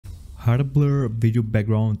How to blur video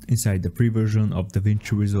background inside the free version of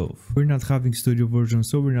Davinci Resolve. We're not having studio version,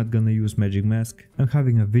 so we're not gonna use Magic Mask. I'm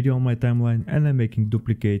having a video on my timeline and I'm making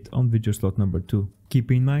duplicate on video slot number 2. Keep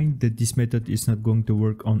in mind that this method is not going to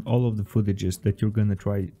work on all of the footages that you're gonna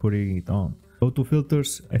try putting it on. Go to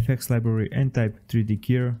Filters, Effects Library and type 3D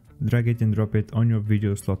Keyer. Drag it and drop it on your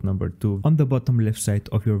video slot number 2. On the bottom left side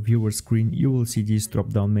of your viewer screen, you will see this drop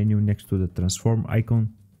down menu next to the transform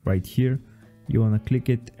icon right here. You want to click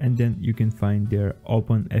it and then you can find their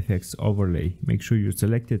Open FX Overlay. Make sure you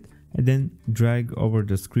select it and then drag over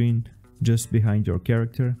the screen just behind your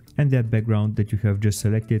character, and that background that you have just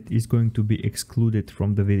selected is going to be excluded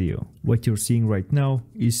from the video. What you're seeing right now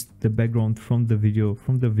is the background from the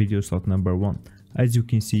video slot number 1. As you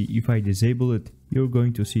can see, if I disable it, you're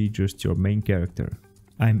going to see just your main character.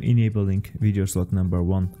 I'm enabling video slot number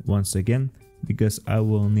 1 once again because I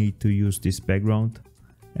will need to use this background.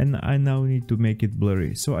 And I now need to make it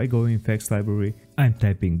blurry, so I go in Effects Library, I'm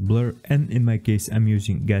typing blur, and in my case I'm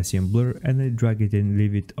using Gaussian blur, and I drag it and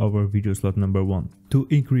leave it over video slot number 1. To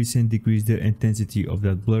increase and decrease the intensity of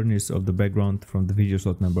that blurriness of the background from the video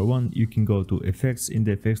slot number 1, you can go to Effects in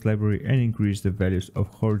the Effects Library and increase the values of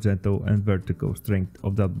horizontal and vertical strength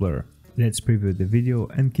of that blur. Let's preview the video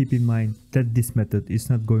and keep in mind that this method is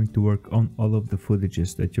not going to work on all of the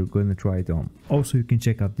footages that you're gonna try it on. Also, you can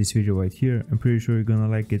check out this video right here. I'm pretty sure you're gonna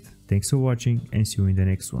like it. Thanks for watching and see you in the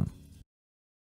next one.